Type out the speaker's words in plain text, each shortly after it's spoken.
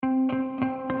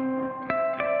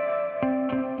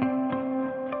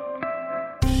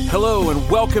Hello and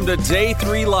welcome to Day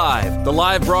 3 Live, the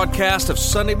live broadcast of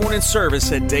Sunday morning service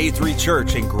at Day 3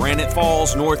 Church in Granite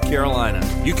Falls, North Carolina.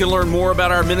 You can learn more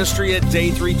about our ministry at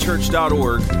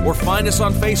day3church.org or find us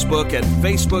on Facebook at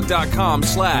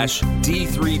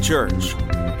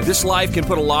facebook.com/D3Church. This life can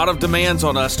put a lot of demands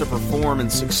on us to perform and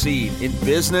succeed in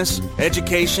business,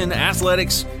 education,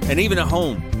 athletics, and even at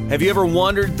home. Have you ever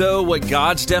wondered, though, what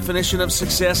God's definition of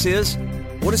success is?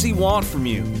 What does He want from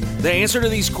you? The answer to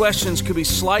these questions could be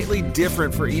slightly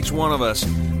different for each one of us,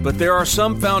 but there are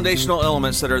some foundational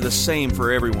elements that are the same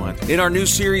for everyone. In our new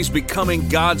series, Becoming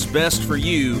God's Best for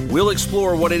You, we'll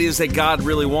explore what it is that God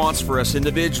really wants for us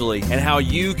individually and how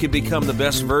you can become the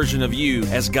best version of you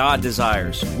as God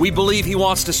desires. We believe He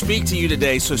wants to speak to you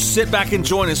today, so sit back and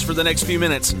join us for the next few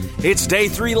minutes. It's Day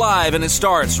 3 Live, and it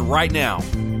starts right now.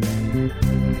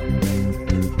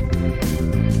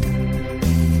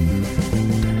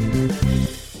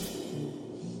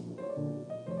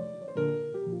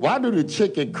 Why do the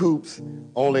chicken coops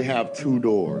only have 2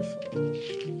 doors?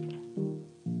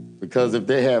 Because if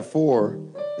they had 4,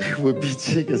 it would be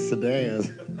chicken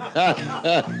sedans.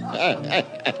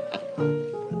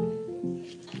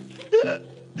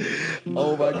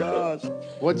 Oh my gosh.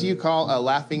 What do you call a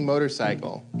laughing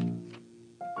motorcycle?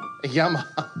 A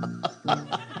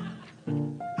Yamaha.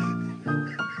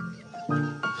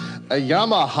 A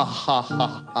Yamaha.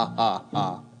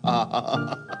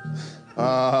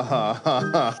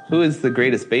 Who is the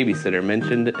greatest babysitter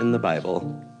mentioned in the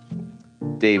Bible?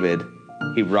 David.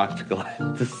 He rocked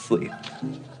Goliath to sleep.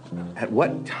 At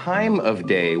what time of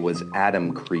day was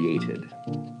Adam created?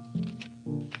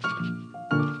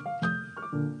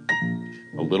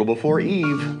 A little before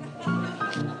Eve.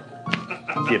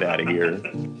 Get out of here.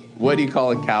 What do you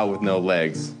call a cow with no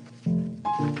legs?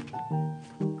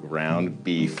 Ground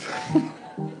beef.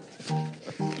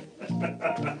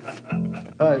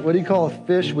 All right, what do you call a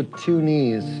fish with 2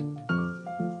 knees?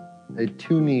 A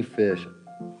 2-knee fish.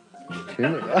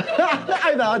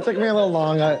 I know, it took me a little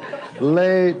long.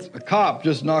 Late. A cop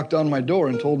just knocked on my door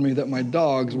and told me that my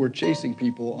dogs were chasing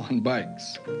people on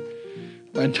bikes.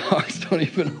 My dogs don't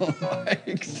even own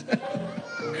bikes.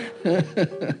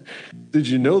 Did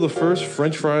you know the first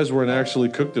French fries weren't actually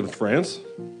cooked in France?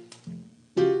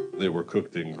 They were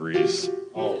cooked in Greece.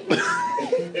 Oh.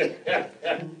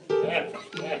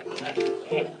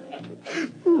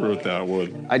 Who wrote that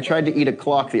one? I tried to eat a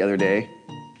clock the other day.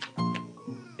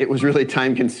 It was really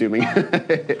time-consuming.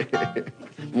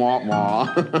 Wah, wah.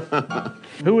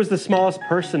 Who was the smallest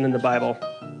person in the Bible?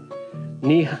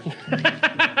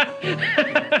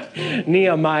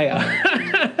 Nehemiah.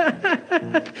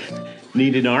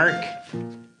 Need an ark?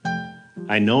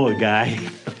 I know a guy.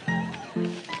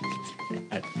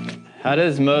 How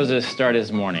does Moses start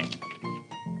his morning?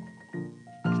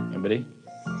 Anybody?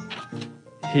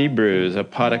 He brews a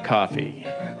pot of coffee.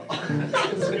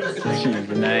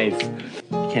 Nice.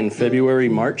 Can February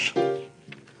march?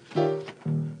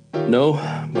 No,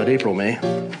 but April may.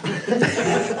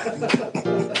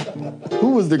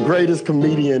 Who was the greatest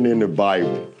comedian in the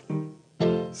Bible?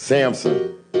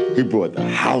 Samson. He brought the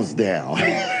house down.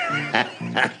 Yeah.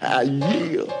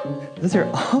 Those are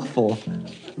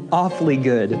awfully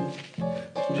good.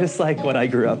 Just like what I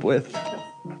grew up with.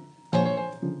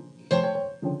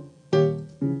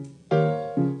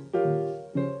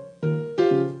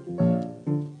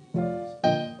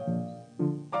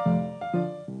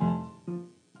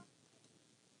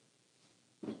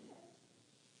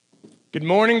 Good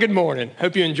morning.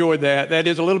 Hope you enjoyed that. That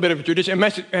is a little bit of a tradition.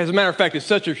 As a matter of fact, it's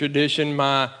such a tradition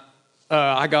I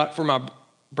got for my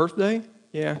birthday.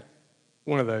 Yeah,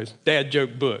 one of those. Dad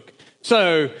joke book.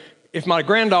 So if my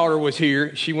granddaughter was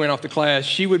here, she went off to class,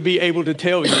 she would be able to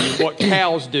tell you what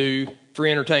cows do for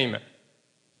entertainment.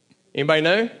 Anybody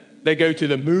know? They go to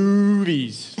the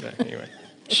movies. So anyway,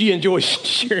 she enjoys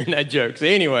sharing that joke. So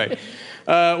anyway,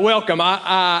 welcome.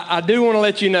 I do want to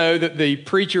let you know that the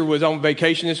preacher was on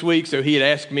vacation this week, so he had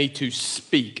asked me to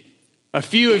speak. A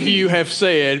few of you have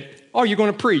said, "Oh, you're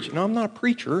going to preach?" No, I'm not a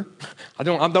preacher. I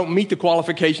don't meet the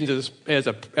qualifications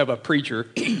of a preacher,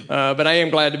 but I am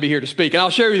glad to be here to speak. And I'll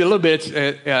share with you a little bit.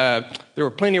 There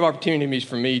were plenty of opportunities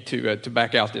for me to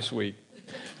back out this week,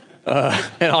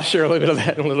 and I'll share a little bit of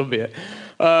that in a little bit.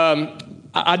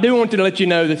 I do want to let you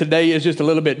know that today is just a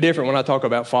little bit different when I talk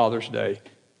about Father's Day.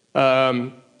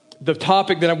 The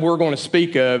topic that we're going to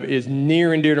speak of is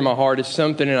near and dear to my heart. It's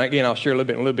something, and again, I'll share a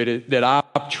little bit, that I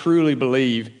truly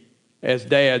believe as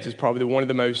dads is probably one of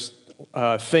the most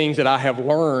things that I have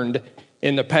learned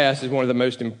in the past is one of the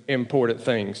most important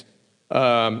things.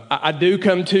 I do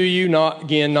come to you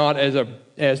not as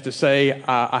as to say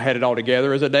I had it all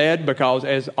together as a dad, because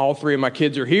as all three of my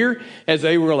kids are here, as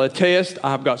they will attest,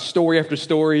 I've got story after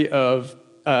story of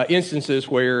instances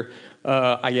where,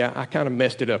 I kind of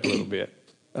messed it up a little bit.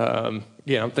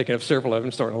 Yeah, I'm thinking of several of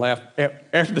them, starting to laugh.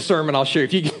 After the sermon, I'll share.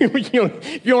 If you want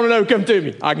to know, come to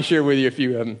me. I can share with you a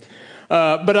few of them.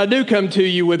 But I do come to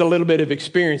you with a little bit of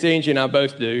experience. Angie and I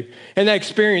both do. And that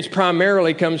experience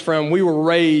primarily comes from we were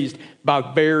raised by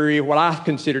what I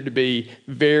consider to be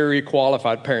very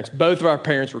qualified parents. Both of our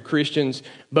parents were Christians.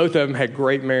 Both of them had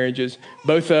great marriages.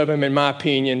 Both of them, in my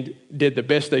opinion, did the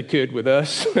best they could with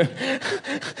us.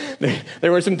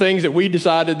 There were some things that we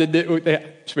decided to do,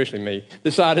 especially me,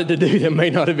 decided to do that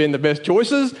may not have been the best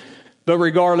choices. But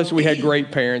regardless, we had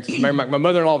great parents. My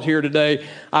mother-in-law was here today.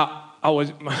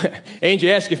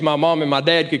 Angie asked if my mom and my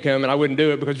dad could come, and I wouldn't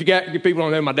do it because if people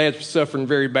don't know, my dad's suffering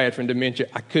very bad from dementia.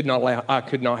 I could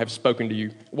not have spoken to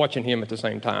you watching him at the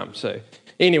same time. So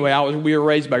anyway, we were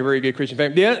raised by a very good Christian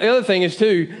family. The other thing is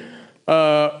too,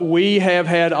 we have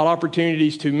had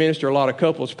opportunities to minister a lot of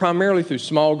couples, primarily through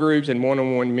small groups and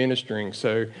one-on-one ministering.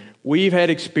 So we've had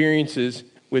experiences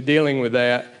with dealing with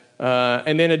that.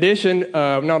 And then in addition,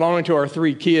 not only to our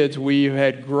three kids, we've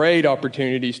had great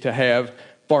opportunities to have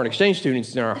foreign exchange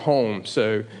students in our home.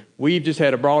 So we've just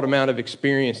had a broad amount of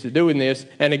experience to doing this.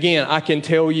 And again, I can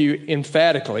tell you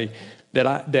emphatically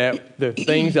that the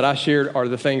things that I shared are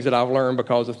the things that I've learned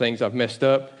because of things I've messed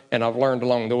up and I've learned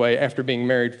along the way after being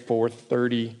married for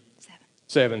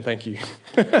 37. Thank you.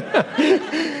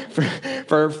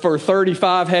 For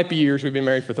 35 happy years, we've been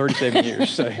married for 37 years.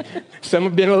 So some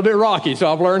have been a little bit rocky.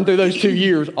 So I've learned through those 2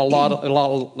 years a lot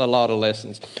of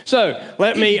lessons. So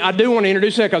I do want to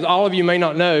introduce that because all of you may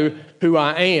not know who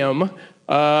I am.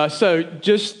 So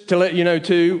just to let you know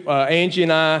too, Angie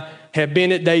and I have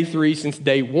been at day 3 since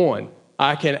day 1.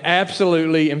 I can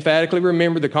absolutely emphatically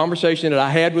remember the conversation that I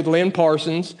had with Lynn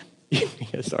Parsons.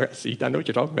 Sorry, I know what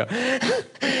you're talking about.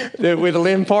 With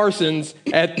Lynn Parsons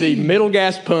at the middle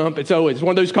gas pump. It's one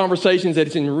of those conversations that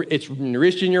it's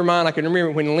enriched in your mind. I can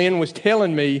remember when Lynn was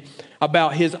telling me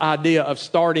about his idea of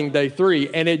starting day 3.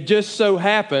 And it just so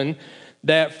happened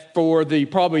that for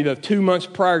probably the 2 months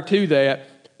prior to that,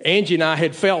 Angie and I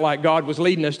had felt like God was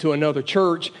leading us to another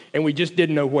church, and we just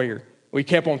didn't know where. We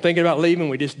kept on thinking about leaving.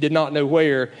 We just did not know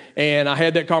where. And I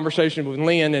had that conversation with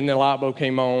Lynn, and the light bulb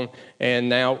came on. And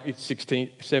now it's 16,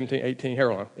 17, 18,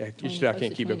 Harold. I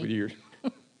can't keep up with years.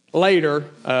 Later,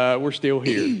 we're still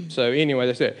here. So anyway,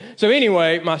 that's it. So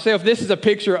anyway, this is a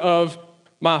picture of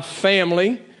my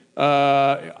family.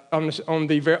 On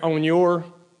your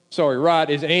right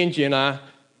is Angie and I.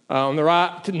 On the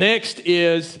right, next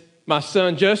is my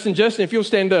son, Justin. Justin, if you'll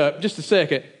stand up just a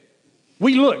second.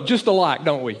 We look just alike,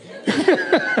 don't we?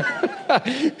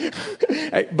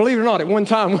 Hey, believe it or not, at one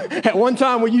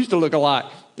time we used to look alike.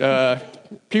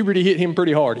 Puberty hit him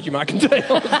pretty hard, as you might can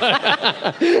tell.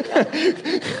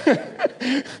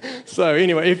 So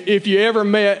anyway, if you ever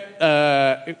met,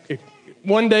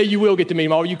 one day you will get to meet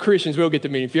him. All you Christians will get to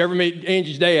meet him. If you ever meet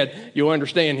Angie's dad, you'll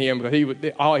understand him because he was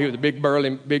a big,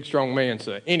 burly, big, strong man.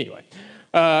 So anyway,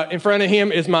 in front of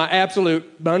him is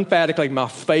emphatically my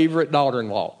favorite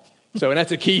daughter-in-law. So, and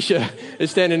that's Akeisha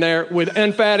is standing there with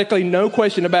emphatically no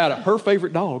question about it, her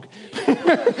favorite dog.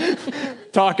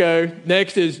 Taco.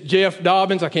 Next is Jeff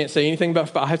Dobbins. I can't say anything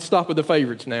about, I have to stop with the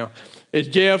favorites now. It's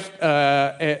Jeff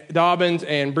Dobbins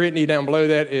and Brittany down below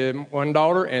that is one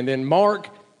daughter. And then Mark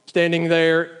standing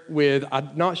there with, I'm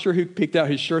not sure who picked out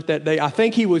his shirt that day. I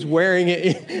think he was wearing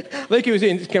it. I think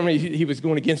he was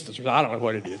going against us. I don't know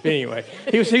what it is. But anyway,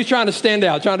 he was trying to stand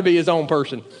out, trying to be his own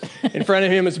person. In front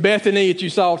of him is Bethany that you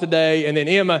saw today, and then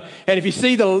Emma. And if you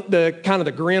see the kind of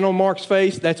the grin on Mark's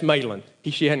face, that's Malin.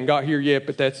 She hadn't got here yet,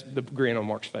 but that's the grin on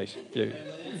Mark's face. Yeah.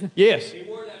 Yes. He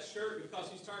wore that shirt because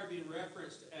he's tired of being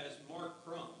referenced as Mark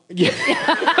Crump. Yeah.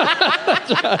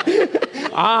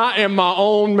 I am my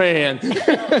own man.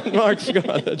 Mark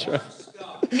Scott, that's right.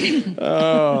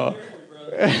 Oh.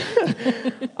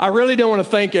 I really don't want to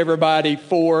thank everybody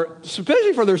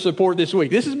especially for their support this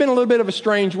week. This has been a little bit of a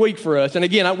strange week for us. And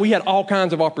again, we had all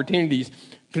kinds of opportunities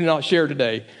to not share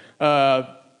today.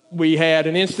 We had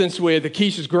an instance with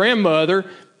Akeisha's grandmother.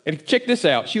 And check this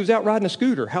out. She was out riding a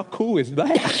scooter. How cool is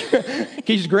that?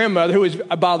 Akeisha's grandmother, who is,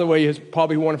 by the way, is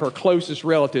probably one of her closest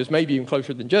relatives, maybe even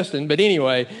closer than Justin. But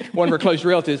anyway, one of her close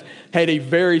relatives had a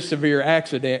very severe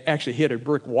accident, actually hit a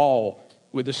brick wall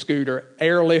with the scooter,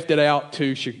 airlifted out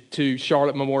to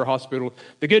Charlotte Memorial Hospital.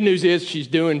 The good news is she's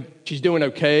doing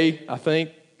okay, I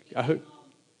think. I hope.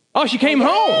 Oh, she came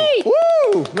home.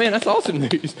 Woo! Man, that's awesome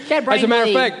news. As a matter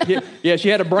of fact, yeah, she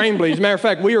had a brain bleed. As a matter of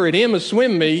fact, we were at Emma's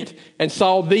swim meet and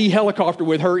saw the helicopter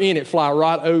with her in it fly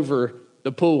right over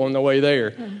the pool on the way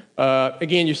there.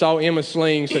 Again, you saw Emma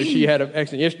sling, so she had an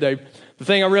accident yesterday. The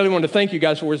thing I really wanted to thank you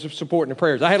guys for is supporting the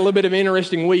prayers. I had a little bit of an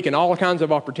interesting week and all kinds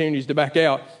of opportunities to back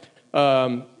out.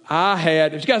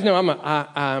 As you guys know,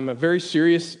 I'm a very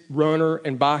serious runner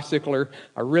and bicycler.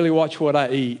 I really watch what I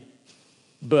eat.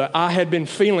 But I had been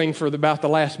feeling for about the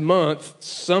last month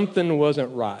something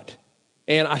wasn't right.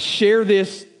 And I share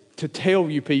this to tell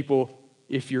you people,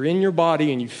 if you're in your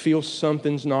body and you feel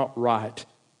something's not right,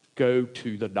 go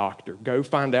to the doctor. Go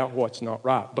find out what's not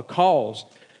right. Because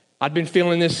I'd been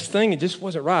feeling this thing, it just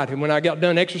wasn't right. And when I got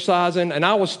done exercising, and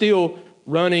I was still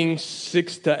running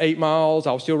 6 to 8 miles,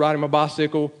 I was still riding my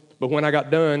bicycle, but when I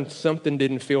got done, something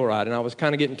didn't feel right. And I was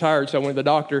kind of getting tired, so I went to the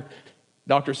doctor.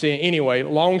 Doctor said, anyway,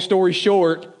 long story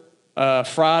short,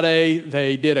 Friday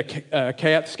they did a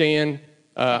CAT scan,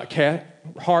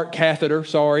 heart catheter,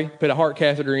 put a heart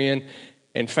catheter in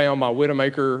and found my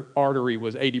Widowmaker artery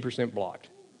was 80% blocked.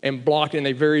 And blocked in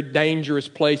a very dangerous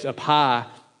place up high,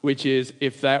 which is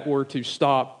if that were to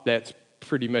stop, that's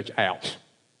pretty much out.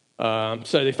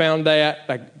 So they found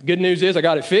that. Good news is I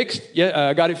got it fixed.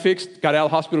 I got it fixed. Got out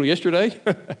of the hospital yesterday.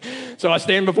 So I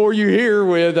stand before you here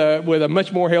with a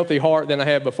much more healthy heart than I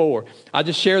had before. I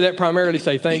just share that primarily to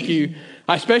say thank you.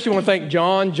 I especially want to thank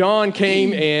John. John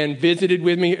came and visited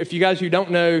with me. If you guys who don't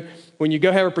know, when you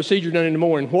go have a procedure done in the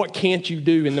morning, what can't you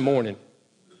do in the morning?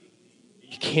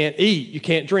 You can't eat. You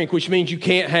can't drink, which means you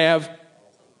can't have...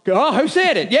 Oh, who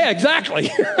said it? Yeah, exactly.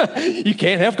 You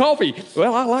can't have coffee.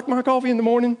 Well, I like my coffee in the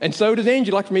morning, and so does Angie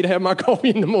like for me to have my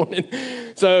coffee in the morning.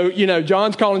 So,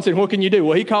 John's calling and said, what can you do?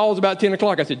 Well, he calls about 10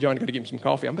 o'clock. I said, John, you got to give me some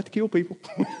coffee. I'm about to kill people.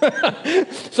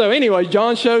 So anyway,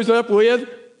 John shows up with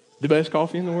the best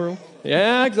coffee in the world.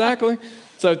 Yeah, exactly.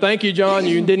 So thank you, John.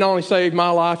 You didn't only save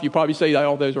my life, you probably saved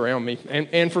all those around me.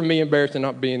 And for me, embarrassed and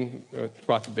not being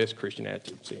quite the best Christian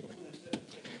attitude.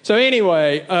 So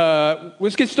anyway,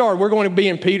 let's get started. We're going to be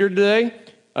in Peter today.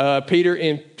 Peter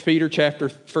 1 Peter chapter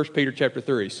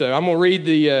 3. So I'm going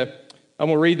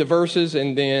to read the verses,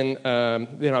 and then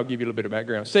I'll give you a little bit of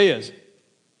background. It says,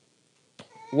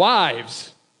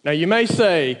 wives. Now you may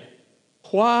say,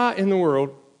 why in the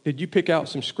world did you pick out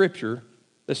some scripture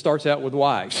that starts out with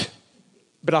wives?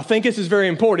 But I think this is very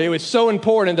important. It was so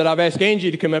important that I've asked Angie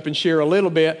to come up and share a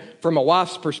little bit from my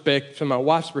wife's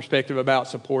perspective about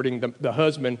supporting the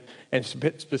husband and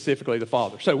specifically the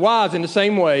father. So wives, in the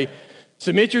same way,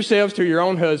 submit yourselves to your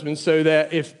own husbands so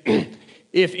that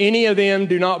if any of them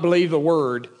do not believe the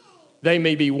word, they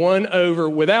may be won over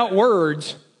without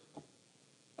words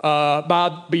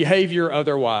by behavior of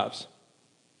their wives.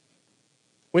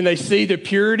 When they see the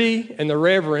purity and the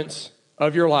reverence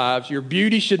of your lives, your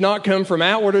beauty should not come from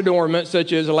outward adornment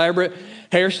such as elaborate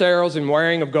hairstyles and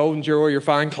wearing of golden jewelry or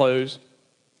fine clothes.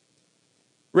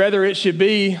 Rather, it should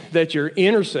be that your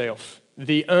inner self,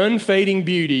 the unfading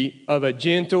beauty of a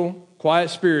gentle, quiet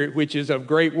spirit, which is of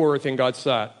great worth in God's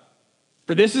sight.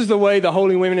 For this is the way the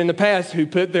holy women in the past who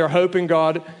put their hope in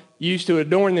God used to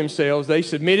adorn themselves. They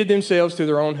submitted themselves to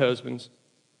their own husbands,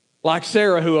 like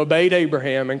Sarah, who obeyed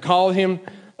Abraham and called him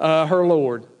her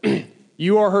Lord.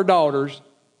 You are her daughters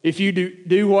if you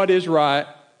do what is right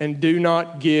and do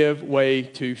not give way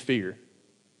to fear.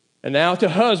 And now to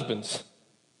husbands.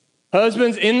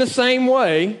 Husbands, in the same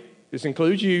way, this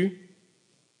includes you,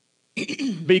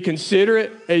 be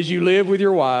considerate as you live with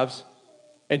your wives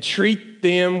and treat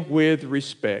them with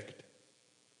respect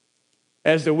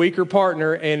as the weaker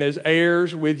partner and as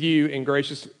heirs with you in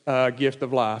gracious gift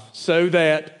of life, so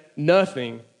that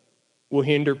nothing will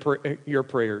hinder your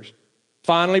prayers.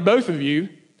 Finally, both of you,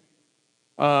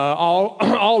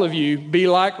 all of you, be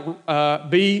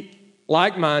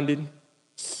like-minded,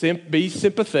 be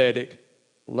sympathetic,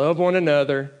 love one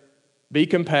another, be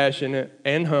compassionate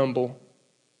and humble.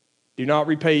 Do not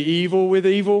repay evil with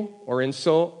evil or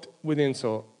insult with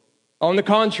insult. On the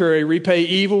contrary, repay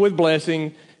evil with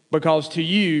blessing, because to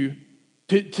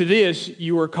this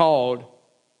you are called,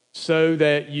 so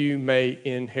that you may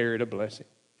inherit a blessing.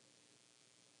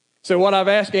 So what I've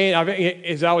asked Angie,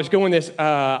 as I was going this,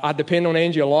 I depend on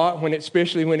Angie a lot, I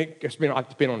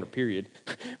depend on her period,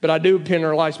 but I do depend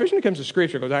on her life, especially when it comes to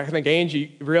Scripture, because I think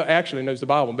Angie actually knows the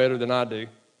Bible better than I do.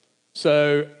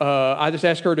 So I just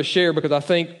asked her to share, because I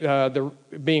think the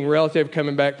being relative,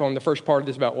 coming back from the first part of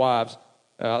this about wives,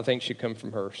 I think should come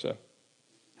from her. So.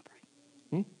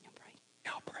 You'll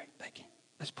pray. Thank you.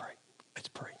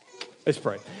 Let's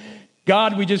pray.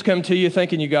 God, we just come to you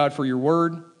thanking you, God, for your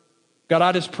word. God,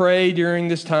 I just pray during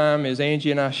this time as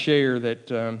Angie and I share that,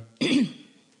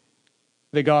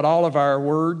 that God, all of our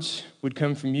words would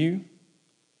come from you,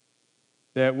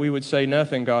 that we would say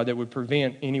nothing, God, that would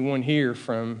prevent anyone here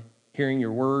from hearing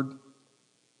your word.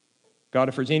 God,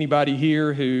 if there's anybody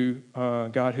here who,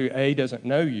 God, who A, doesn't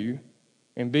know you,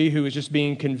 and B, who is just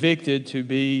being convicted to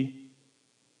be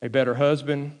a better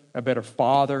husband, a better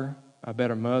father, a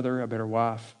better mother, a better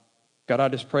wife, God, I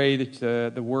just pray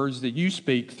that the words that you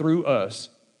speak through us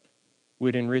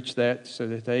would enrich that so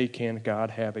that they can,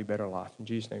 God, have a better life. In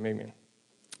Jesus' name, amen.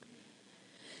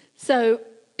 So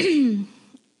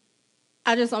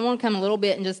I want to come a little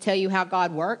bit and just tell you how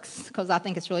God works, because I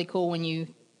think it's really cool when you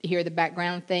hear the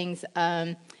background things.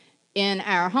 In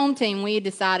our home team, we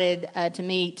decided to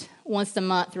meet once a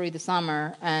month through the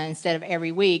summer instead of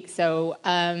every week. So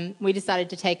we decided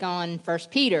to take on 1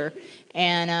 Peter.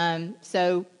 And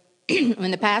so when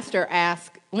the pastor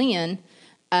asked Lynn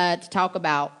to talk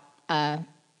about 1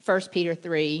 Peter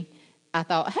 3, I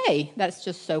thought, hey, that's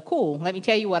just so cool. Let me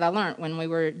tell you what I learned when we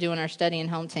were doing our study in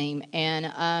home team. And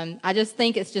I just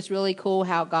think it's just really cool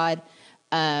how God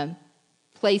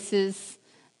places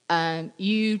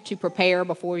you to prepare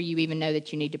before you even know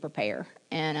that you need to prepare.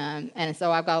 And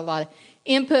so I've got a lot of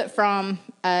input from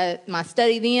my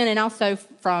study then, and also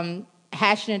from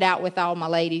hashing it out with all my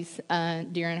ladies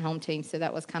during home team. So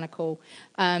that was kind of cool.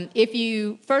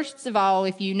 First of all,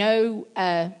 if you know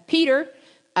Peter,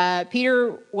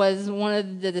 Peter was one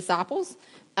of the disciples.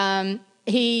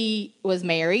 He was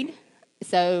married.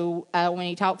 So when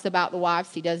he talks about the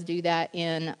wives, he does do that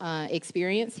in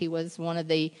experience. He was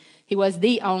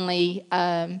the only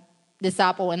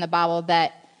disciple in the Bible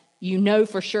that you know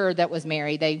for sure that was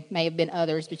married. They may have been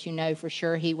others, but you know for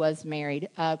sure he was married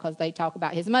because they talk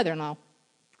about his mother-in-law.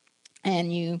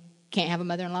 And you can't have a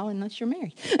mother-in-law unless you're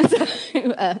married.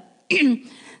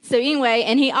 So anyway,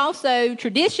 and he also,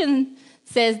 tradition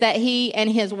says that he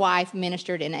and his wife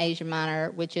ministered in Asia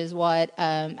Minor, which is what,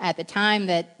 at the time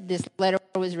that this letter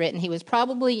was written, he was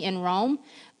probably in Rome,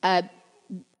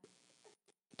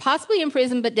 possibly in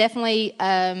prison, but definitely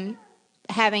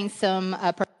having some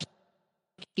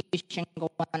persecution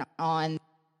going on.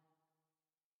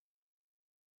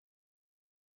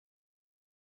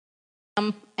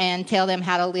 And tell them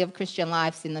how to live Christian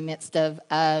lives in the midst of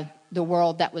the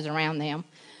world that was around them.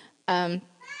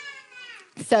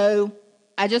 So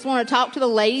I just want to talk to the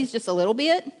ladies just a little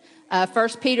bit. 1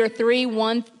 Peter 3,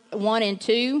 1 and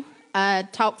 2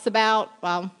 talks about,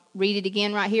 I'll read it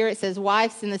again right here. It says,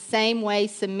 wives, in the same way,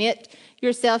 submit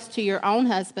yourselves to your own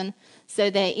husband, so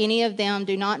that any of them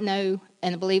do not know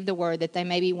and believe the word, that they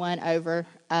may be won over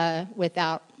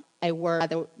without a word by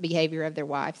the behavior of their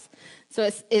wives. So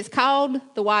it's called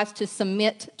the wives to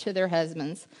submit to their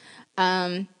husbands.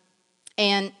 And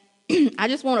I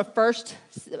just want to first,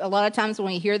 a lot of times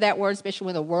when we hear that word, especially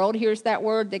when the world hears that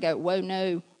word, they go, whoa,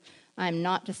 no, I'm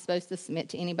not just supposed to submit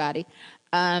to anybody.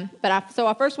 So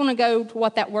I first want to go to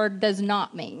what that word does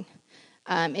not mean.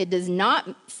 It does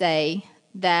not say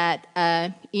that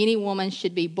any woman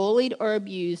should be bullied or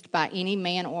abused by any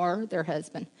man or their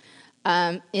husband.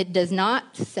 It does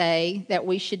not say that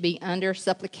we should be under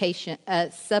supplication,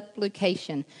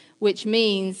 which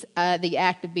means the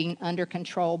act of being under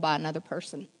control by another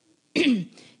person.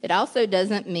 It also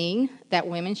doesn't mean that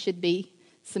women should be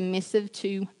submissive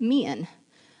to men.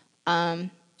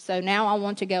 So now I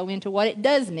want to go into what it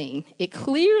does mean. It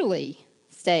clearly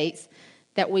states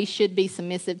that we should be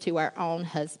submissive to our own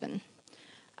husband.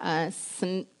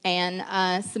 Submission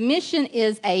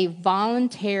is a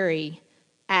voluntary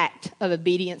act of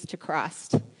obedience to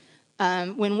Christ.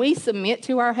 When we submit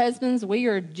to our husbands, we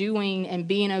are doing and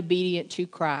being obedient to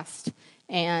Christ.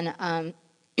 And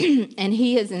and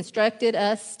he has instructed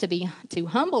us to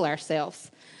humble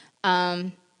ourselves,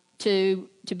 to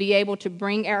be able to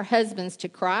bring our husbands to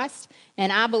Christ.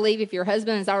 And I believe if your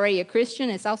husband is already a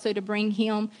Christian, it's also to bring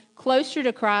him closer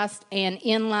to Christ and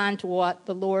in line to what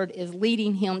the Lord is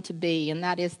leading him to be, and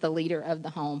that is the leader of the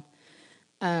home.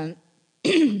 And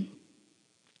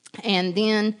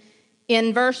then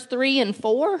in verse 3 and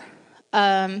 4,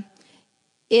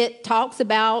 it talks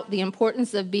about the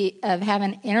importance of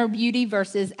having inner beauty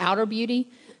versus outer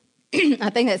beauty. I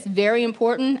think that's very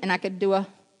important, and I could do a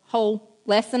whole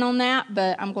lesson on that,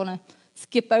 but I'm going to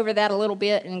skip over that a little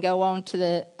bit and go on to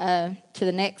the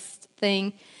next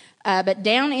thing. But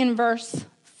down in verse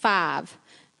 5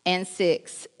 and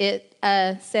 6, it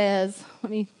says,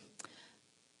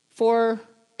 for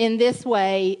in this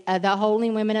way, the holy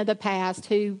women of the past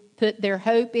who put their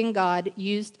hope in God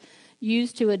used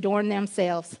to adorn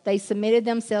themselves. They submitted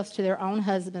themselves to their own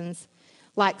husbands,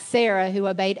 like Sarah, who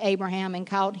obeyed Abraham and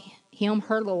called him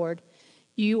her Lord.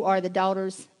 You are the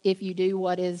daughters if you do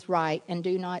what is right and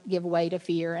do not give way to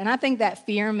fear. And I think that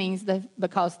fear means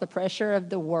because the pressure of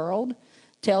the world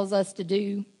tells us to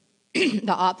do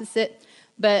the opposite.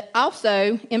 But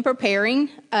also, in preparing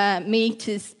me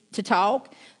to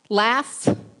talk, Last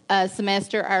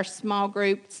semester, our small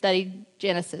group studied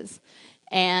Genesis.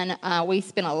 And we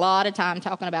spent a lot of time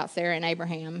talking about Sarah and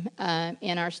Abraham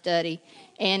in our study.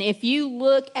 And if you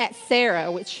look at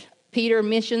Sarah, which Peter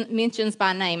mentions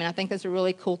by name, and I think that's a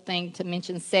really cool thing to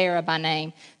mention Sarah by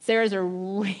name. Sarah's a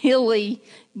really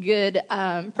good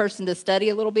person to study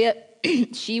a little bit.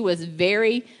 She was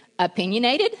very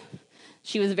opinionated.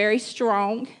 She was very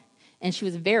strong. And she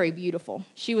was very beautiful.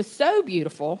 She was so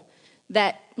beautiful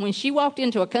that when she walked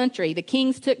into a country, the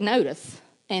kings took notice.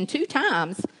 And 2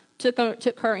 times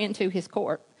took her into his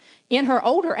court in her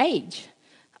older age.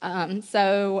 But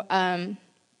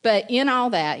in all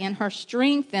that, in her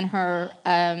strength and her,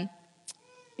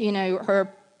 her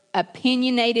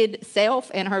opinionated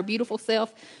self and her beautiful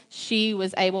self, she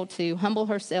was able to humble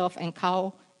herself and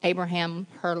call Abraham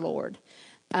her Lord.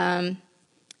 And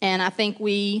I think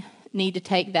we need to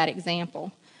take that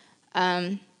example.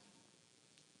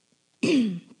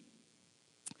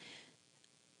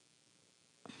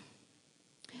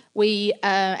 We,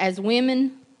 as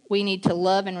women, we need to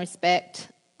love and respect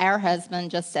our husband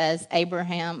just as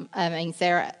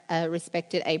Sarah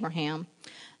respected Abraham.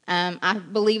 I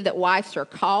believe that wives are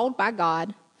called by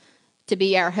God to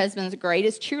be our husband's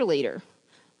greatest cheerleader.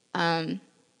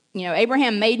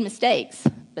 Abraham made mistakes,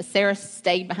 but Sarah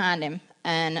stayed behind him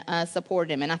and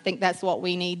supported him, and I think that's what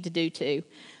we need to do too.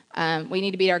 We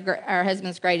need to be our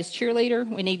husband's greatest cheerleader.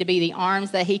 We need to be the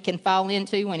arms that he can fall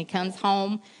into when he comes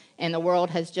home and the world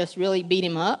has just really beat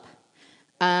him up.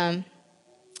 And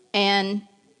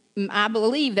I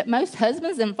believe that most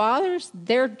husbands and fathers,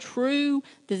 their true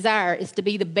desire is to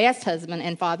be the best husband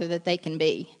and father that they can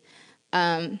be.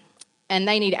 And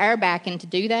they need our backing to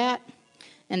do that,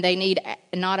 and they need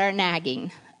not our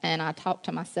nagging. And I talk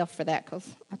to myself for that because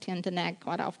I tend to nag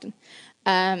quite often.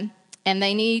 And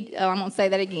they need, I'm going to say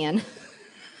that again.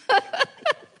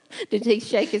 Did he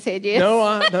shake his head yes? No,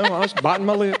 I was biting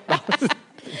my lip.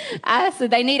 So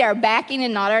they need our backing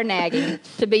and not our nagging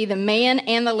to be the man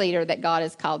and the leader that God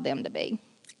has called them to be.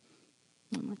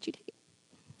 I'll let you take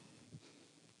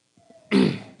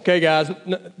it. Okay, guys,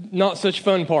 not such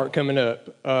fun part coming up.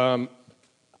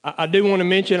 I do want to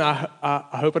mention, I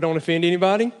hope I don't offend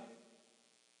anybody,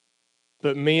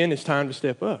 but men, it's time to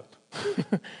step up.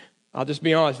 I'll just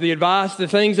be honest. The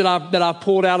things that I've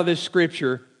pulled out of this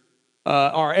scripture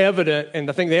are evident, and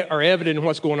I think they are evident in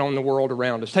what's going on in the world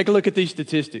around us. Take a look at these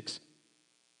statistics.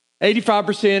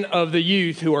 85% of the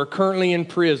youth who are currently in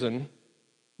prison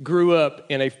grew up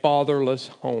in a fatherless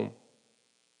home.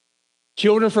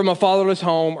 Children from a fatherless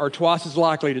home are twice as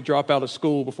likely to drop out of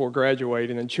school before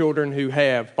graduating than children who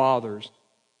have fathers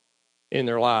in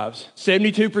their lives.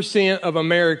 72% of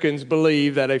Americans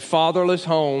believe that a fatherless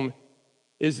home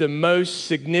is the most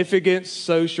significant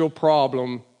social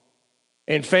problem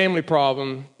and family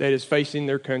problem that is facing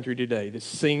their country today. The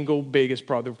single biggest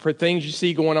problem. For things you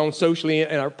see going on socially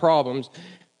and our problems,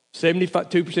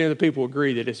 72% of the people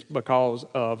agree that it's because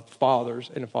of fathers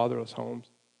and fatherless homes.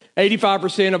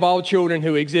 85% of all children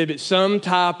who exhibit some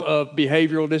type of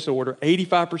behavioral disorder,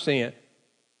 85%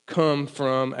 come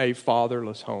from a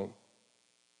fatherless home.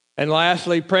 And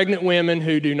lastly, pregnant women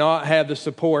who do not have the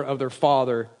support of their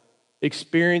father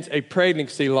experience a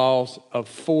pregnancy loss of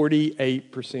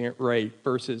 48% rate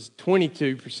versus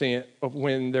 22% of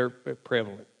when they're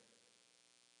prevalent.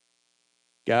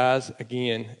 Guys,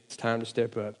 again, it's time to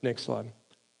step up. Next slide.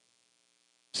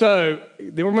 So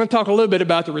then we're going to talk a little bit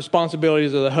about the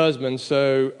responsibilities of the husband.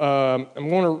 So I'm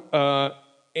going to,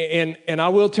 and I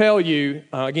will tell you,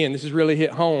 again, this has really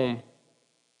hit home.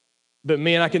 But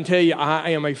man, I can tell you, I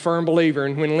am a firm believer.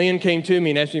 And when Lynn came to me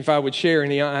and asked me if I would share,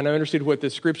 and I understood what the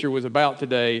scripture was about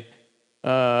today,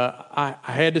 I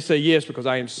had to say yes because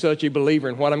I am such a believer.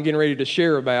 And what I'm getting ready to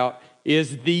share about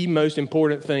is the most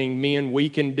important thing, men, we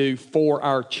can do for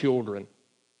our children.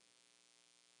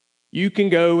 You can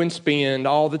go and spend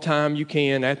all the time you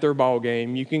can at their ball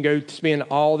game. You can go spend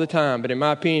all the time. But in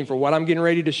my opinion, for what I'm getting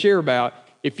ready to share about,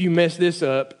 if you mess this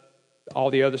up, all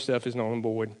the other stuff is null and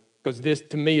void. Because this,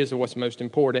 to me, is what's most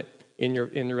important in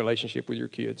the relationship with your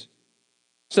kids.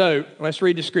 So let's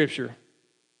read the scripture.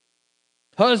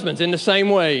 Husbands, in the same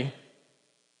way,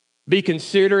 be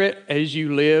considerate as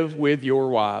you live with your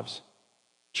wives.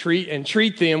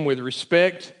 Treat them with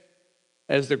respect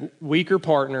as the weaker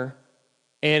partner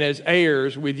and as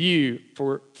heirs with you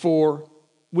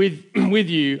with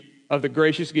you of the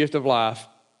gracious gift of life,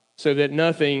 so that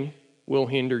nothing will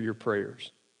hinder your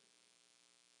prayers.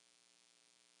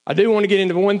 I do want to get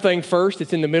into one thing first.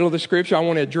 It's in the middle of the scripture. I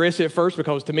want to address it first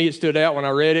because to me it stood out when I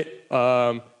read it.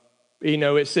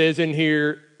 It says in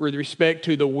here, with respect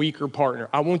to the weaker partner.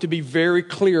 I want to be very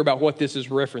clear about what this is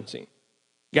referencing.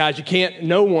 Guys,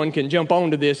 no one can jump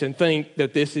onto this and think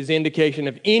that this is indication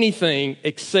of anything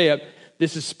except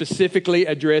this is specifically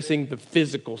addressing the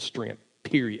physical strength,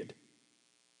 period.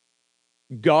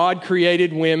 God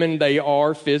created women. They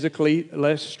are physically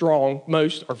less strong.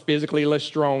 Most are physically less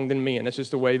strong than men. That's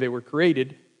just the way they were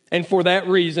created. And for that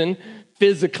reason,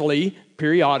 physically,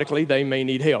 periodically, they may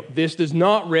need help. This does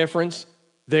not reference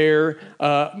their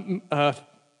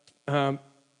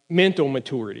mental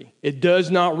maturity. It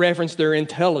does not reference their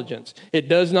intelligence. It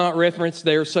does not reference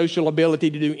their social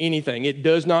ability to do anything. It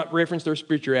does not reference their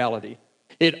spirituality.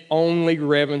 It only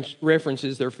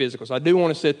references their physical. So I do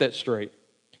want to set that straight.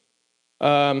 So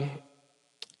I'm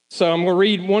going to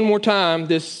read one more time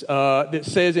this that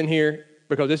says in here,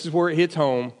 because this is where it hits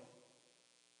home,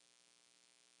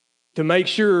 to make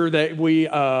sure that we,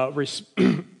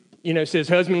 it says,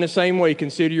 husband, in the same way,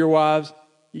 consider your wives.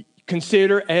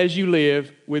 Consider as you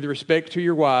live with respect to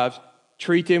your wives.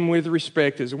 Treat them with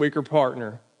respect as a weaker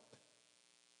partner.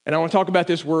 And I want to talk about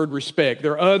this word respect.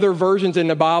 There are other versions in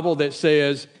the Bible that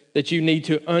says that you need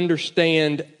to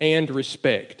understand and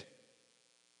respect.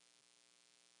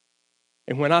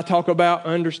 And when I talk about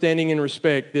understanding and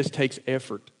respect, this takes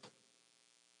effort.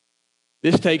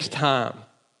 This takes time.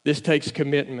 This takes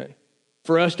commitment.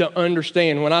 For us to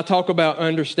understand, when I talk about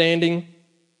understanding,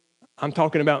 I'm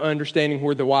talking about understanding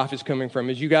where the wife is coming from.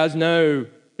 As you guys know,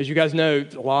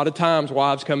 a lot of times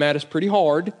wives come at us pretty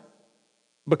hard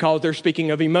because they're speaking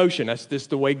of emotion. That's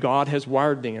just the way God has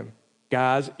wired them.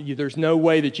 Guys, there's no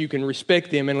way that you can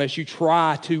respect them unless you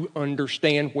try to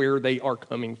understand where they are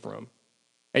coming from.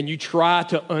 And you try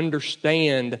to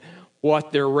understand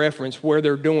what their reference, where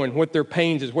they're doing, what their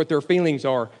pains is, what their feelings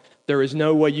are. There is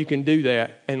no way you can do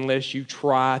that unless you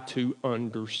try to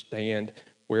understand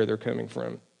where they're coming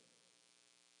from.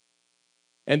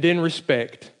 And then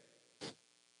respect.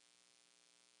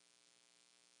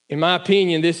 In my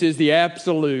opinion, this is the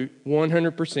absolute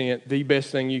 100% the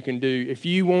best thing you can do. If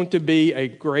you want to be a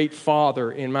great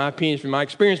father, in my opinion, from my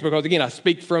experience, because again, I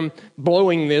speak from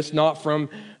blowing this, not from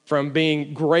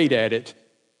being great at it.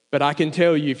 But I can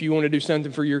tell you, if you want to do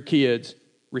something for your kids,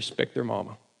 respect their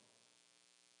mama.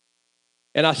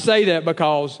 And I say that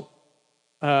because,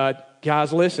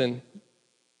 guys, listen,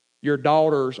 your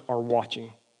daughters are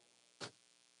watching.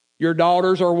 Your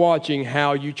daughters are watching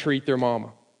how you treat their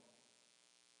mama.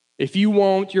 If you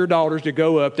want your daughters to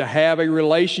go up to have a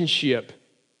relationship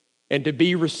and to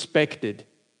be respected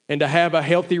and to have a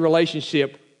healthy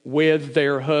relationship with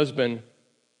their husband,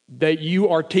 that you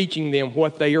are teaching them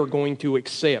what they are going to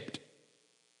accept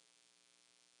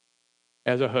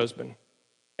as a husband.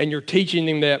 And you're teaching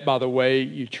them that by the way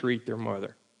you treat their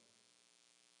mother.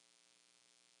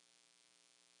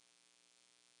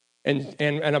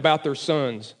 And about their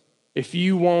sons. If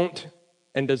you want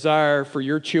and desire for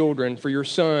your children, for your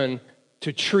son,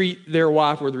 to treat their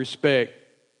wife with respect,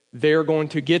 they're going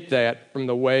to get that from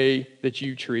the way that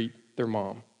you treat their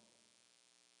mom.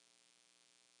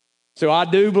 So I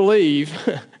do believe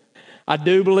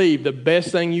the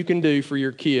best thing you can do for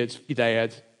your kids,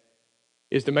 dads,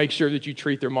 is to make sure that you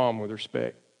treat their mom with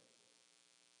respect.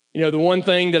 You know, the one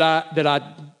thing that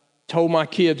I told my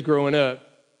kids growing up,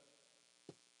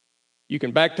 you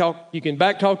can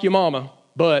backtalk your mama,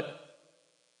 but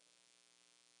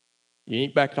you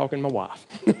ain't backtalking my wife.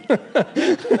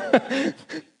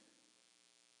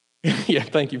 Yeah,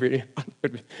 thank you, Brittany.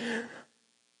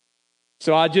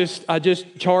 So I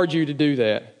just charge you to do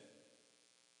that.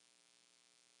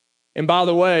 And by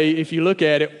the way, if you look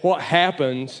at it, what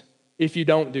happens if you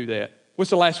don't do that?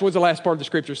 What's the last part of the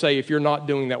scripture say? If you're not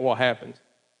doing that, what happens?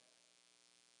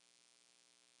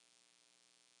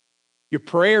 Your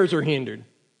prayers are hindered.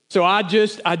 So I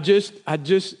just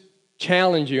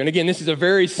challenge you. And again, this is a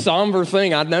very somber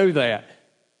thing. I know that.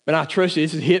 But I trust you.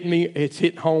 This has hit me. It's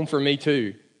hit home for me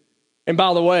too. And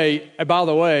by the way,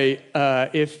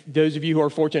 if those of you who are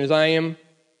fortunate as I am,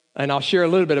 and I'll share a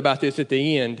little bit about this at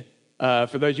the end,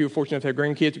 for those of you who are fortunate to have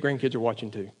grandkids, the grandkids are watching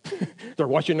too. They're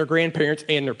watching their grandparents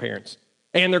and their parents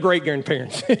and their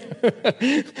great-grandparents.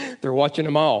 They're watching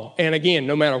them all. And again,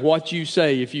 no matter what you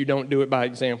say, if you don't do it by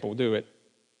example, do it.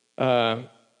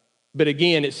 But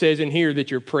again, it says in here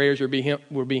that your prayers will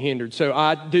be hindered. So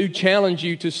I do challenge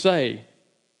you to say,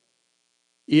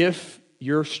 if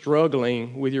you're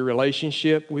struggling with your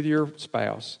relationship with your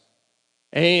spouse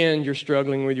and you're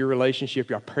struggling with your relationship,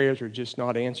 your prayers are just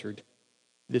not answered,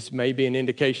 this may be an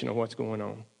indication of what's going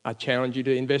on. I challenge you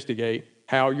to investigate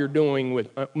how you're doing with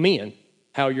men,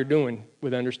 how you're doing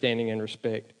with understanding and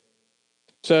respect.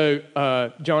 So,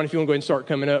 John, if you want to go ahead and start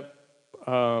coming up.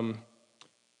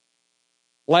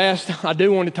 Last, I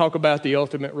do want to talk about the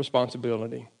ultimate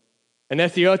responsibility. And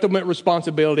that's the ultimate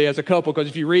responsibility as a couple, because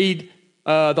if you read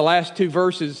the last two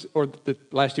verses, or the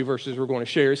last two verses we're going to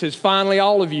share, it says, finally,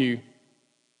 all of you,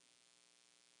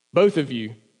 both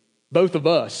of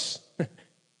us,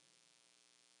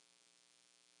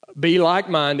 be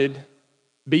like-minded,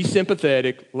 be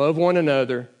sympathetic, love one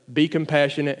another, be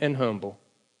compassionate and humble.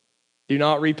 Do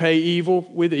not repay evil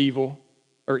with evil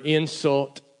or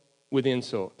insult with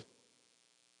insult.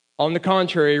 On the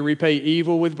contrary, repay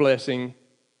evil with blessing,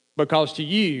 because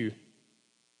to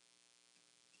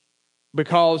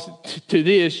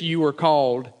this you were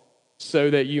called, so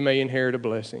that you may inherit a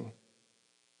blessing.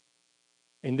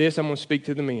 In this, I'm going to speak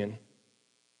to the men.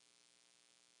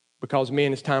 Because,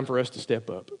 men, it's time for us to step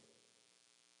up.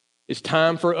 It's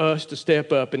time for us to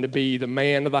step up and to be the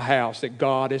man of the house that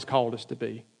God has called us to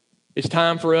be. It's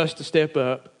time for us to step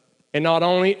up and not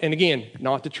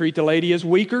to treat the lady as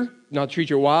weaker, not to treat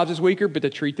your wives as weaker, but to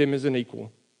treat them as an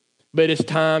equal. But it's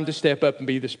time to step up and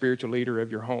be the spiritual leader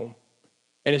of your home.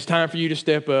 And it's time for you to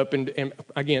step up, and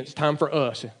again, it's time for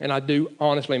us. And I do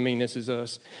honestly mean this is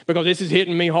us. Because this is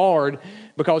hitting me hard,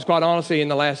 because quite honestly, in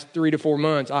the last 3 to 4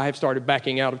 months, I have started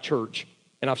backing out of church.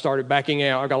 And I've started backing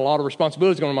out. I've got a lot of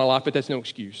responsibilities going on in my life, but that's no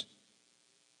excuse.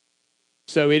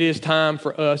 So it is time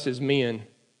for us as men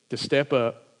to step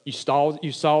up. You saw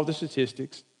the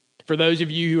statistics. For those of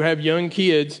you who have young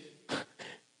kids,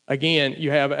 again,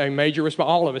 you have a major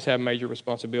all of us have major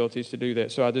responsibilities to do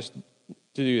that. So I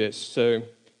do this. So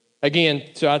again,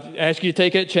 I ask you to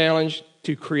take that challenge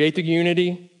to create the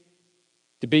unity,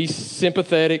 to be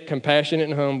sympathetic, compassionate,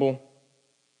 and humble.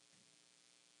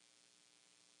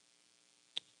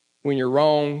 When you're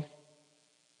wrong,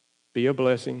 be a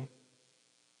blessing.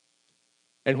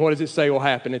 And what does it say will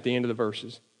happen at the end of the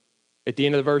verses? At the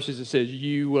end of the verses, it says,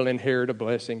 you will inherit a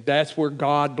blessing. That's where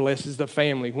God blesses the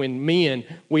family. When men,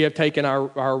 we have taken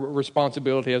our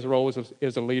responsibility as a role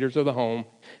as the leaders of the home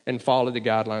and followed the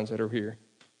guidelines that are here.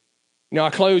 Now,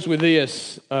 I close with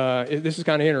this. This is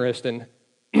kind of interesting.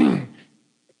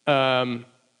 Emma,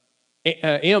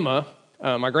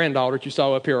 my granddaughter that you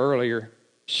saw up here earlier,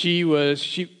 we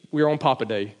were on Papa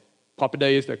Day. Papa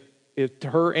Day is to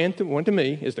her and to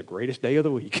me is the greatest day of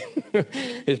the week.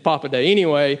 It's Papa Day.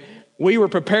 Anyway, we were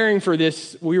preparing for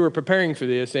this,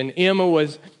 and Emma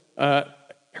was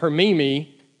her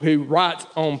Mimi, who writes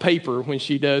on paper when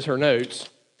she does her notes,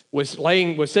 was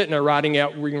sitting there writing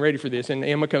out, getting ready for this, and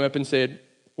Emma come up and said,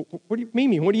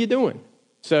 Mimi, what are you doing?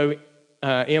 So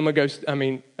her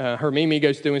Mimi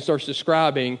goes through and starts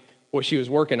describing what she was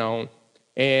working on,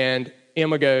 and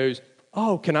Emma goes,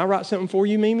 oh, can I write something for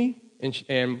you, Mimi?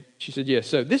 And she said, yes.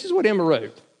 So this is what Emma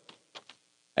wrote.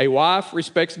 A wife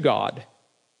respects God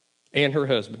and her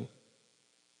husband.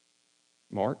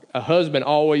 Mark, a husband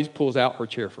always pulls out her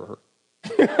chair for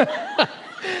her.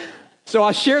 So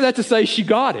I share that to say she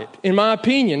got it, in my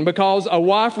opinion, because a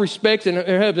wife respects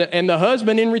her husband, and the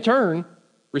husband in return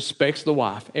respects the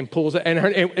wife and pulls it.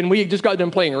 And we just got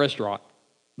done playing a restaurant,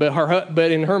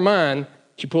 but in her mind,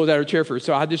 she pulls out her chair for her.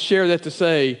 So I just share that to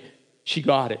say she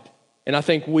got it. And I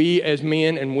think we as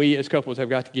men and we as couples have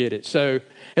got to get it. So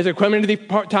as I come into the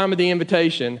time of the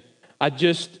invitation, I'll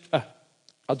just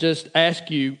ask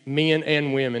you, men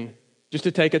and women, just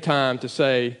to take a time to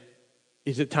say,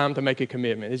 is it time to make a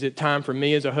commitment? Is it time for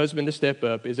me as a husband to step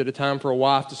up? Is it a time for a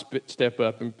wife to step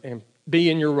up and be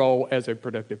in your role as a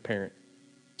productive parent?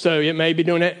 So it may be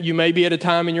doing that. You may be at a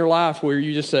time in your life where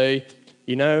you just say,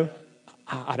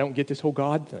 I don't get this whole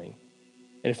God thing.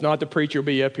 And if not, the preacher will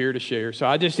be up here to share. So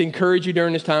I just encourage you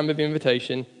during this time of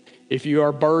invitation, if you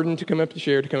are burdened to come up to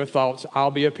share, to come with thoughts, I'll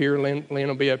be up here, Lynn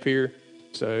will be up here.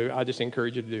 So I just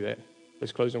encourage you to do that.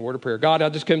 Let's close in a word of prayer. God, I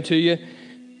just come to you,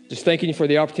 just thanking you for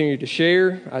the opportunity to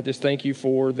share. I just thank you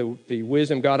for the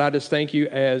wisdom. God, I just thank you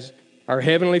as our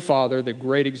Heavenly Father, the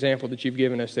great example that you've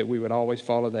given us, that we would always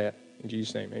follow that. In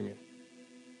Jesus' name, amen.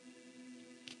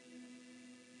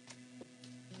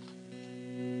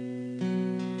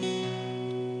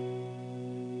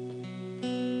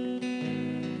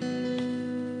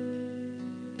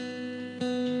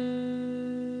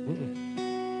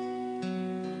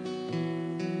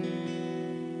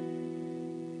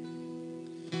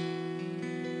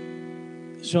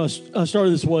 So I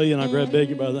started this way, and I grabbed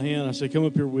Becky by the hand. I said, come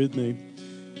up here with me.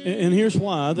 And here's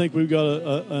why. I think we've got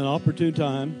an opportune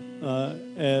time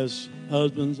as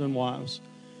husbands and wives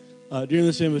during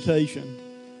this invitation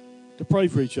to pray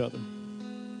for each other.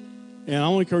 And I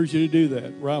want to encourage you to do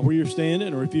that right where you're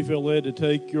standing, or if you feel led to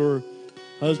take your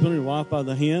husband or your wife by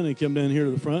the hand and come down here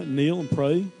to the front and kneel and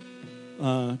pray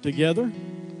together,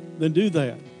 then do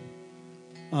that.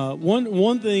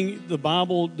 One thing the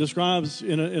Bible describes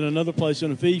in another place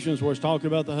in Ephesians, where it's talking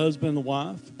about the husband and the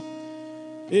wife,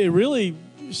 It really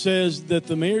says that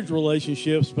the marriage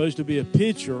relationship is supposed to be a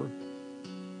picture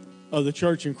of the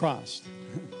church in Christ.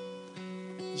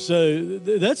 So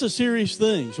that's a serious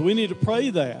thing. So we need to pray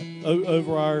that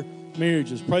over our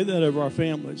marriages, pray that over our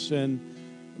families. And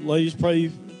ladies, pray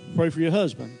for your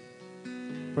husband.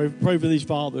 Pray for these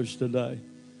fathers today.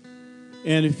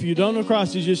 And if you don't know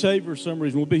Christ as your Savior for some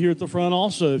reason, we'll be here at the front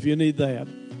also if you need that.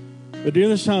 But during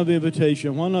this time of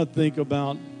invitation, why not think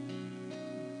about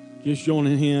just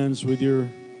joining hands with your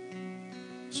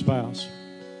spouse,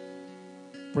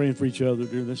 praying for each other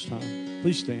during this time.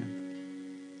 Please stand.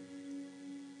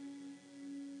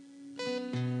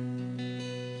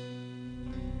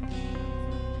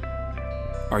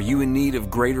 Are you in need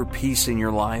of greater peace in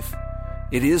your life?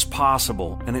 It is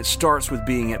possible, and it starts with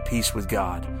being at peace with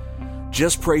God.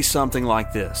 Just pray something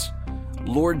like this.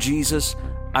 Lord Jesus,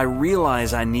 I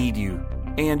realize I need you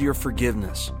and your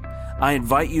forgiveness. I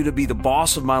invite you to be the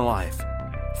boss of my life.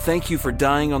 Thank you for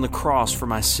dying on the cross for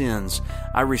my sins.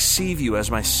 I receive you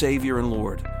as my Savior and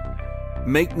Lord.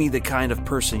 Make me the kind of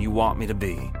person you want me to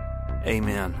be.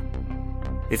 Amen.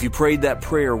 If you prayed that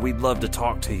prayer, we'd love to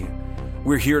talk to you.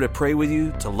 We're here to pray with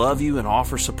you, to love you, and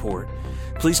offer support.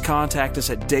 Please contact us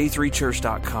at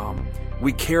day3church.com.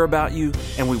 We care about you,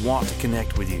 and we want to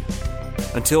connect with you.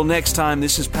 Until next time,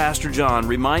 this is Pastor John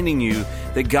reminding you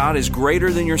that God is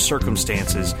greater than your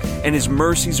circumstances, and His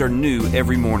mercies are new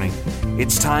every morning.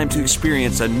 It's time to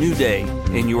experience a new day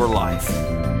in your life.